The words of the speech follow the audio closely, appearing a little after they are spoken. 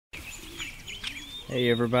Hey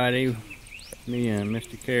everybody, me and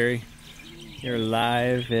Mr. Carey here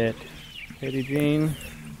live at Petit,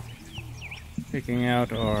 picking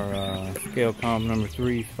out our scale comp number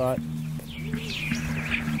 3 spot.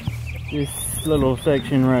 This little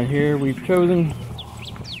section right here we've chosen.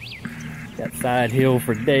 Got side hill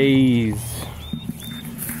for days.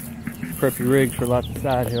 Prep your rigs for lots of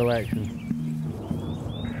side hill action.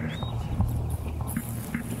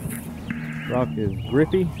 Rock is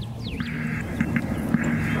grippy.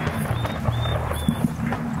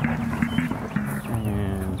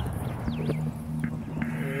 And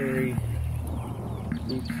very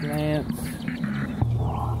deep slants.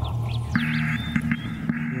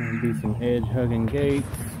 Gonna be some edge hugging gates.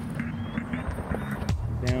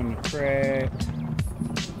 Down the crack.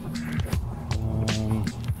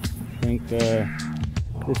 I think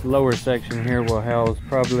this lower section here will house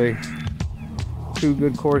probably 2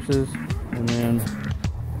 good courses, and then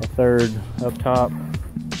a third up top.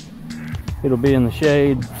 It'll be in the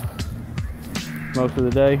shade most of the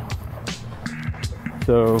day,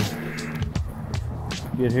 so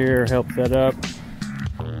get here, help set up,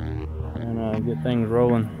 and get things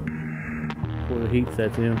rolling before the heat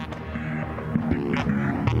sets in.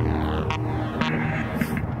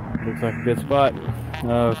 Looks like a good spot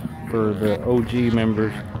for the OG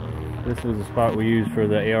members. This is the spot we use for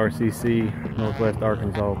the ARCC Northwest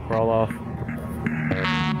Arkansas crawl off.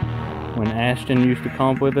 When Ashton used to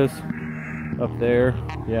comp with us up there,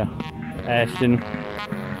 yeah, Ashton.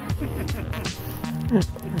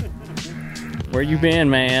 Where you been,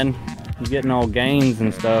 man? You getting all gains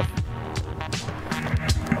and stuff.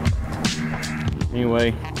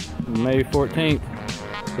 Anyway, May 14th,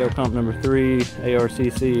 scale comp number 3,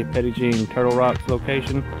 ARCC Petit Turtle Rocks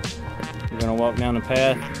location. You're gonna walk down the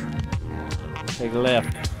path, take a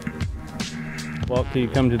left, walk till you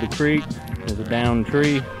come to the creek. There's a downed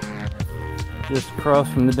tree. Just across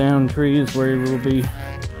from the downed tree is where we'll be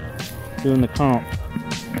doing the comp.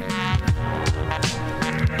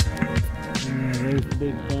 And there's the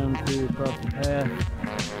big downed tree across the path.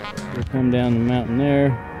 We'll come down the mountain there,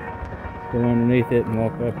 go underneath it and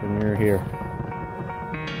walk up, and we're here.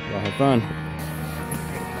 Y'all have fun.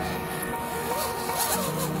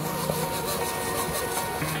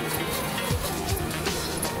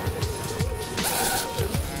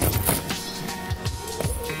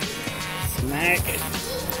 Smack.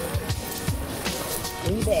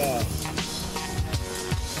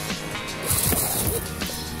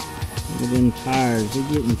 Look at them tires, they're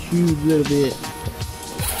getting chewed a little bit.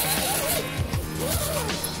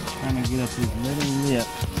 Trying to get up this little lip.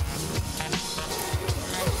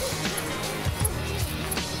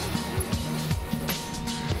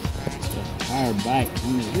 Tire bite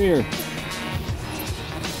on the rear.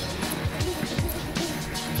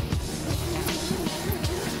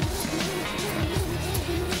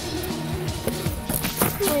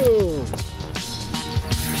 Oh.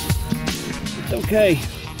 It's okay.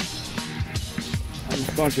 I'm a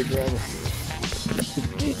sponsor driver.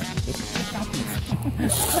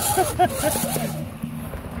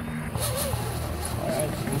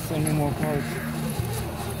 Alright, let's send me more parts.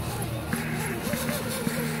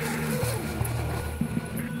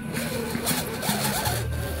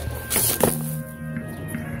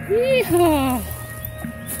 Yeehaw!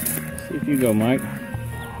 See if you go, Mike.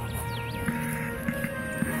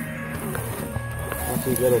 Once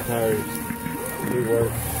these little tires do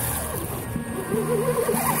work.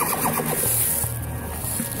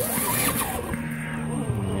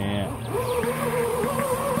 Yeah.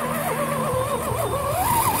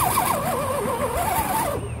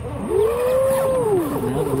 Woo!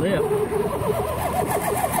 Another lip.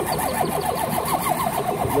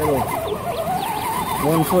 Little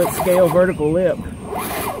 1-foot scale vertical lip.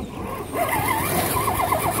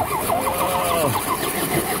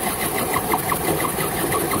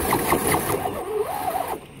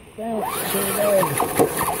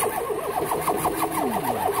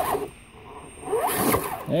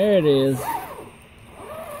 There it is.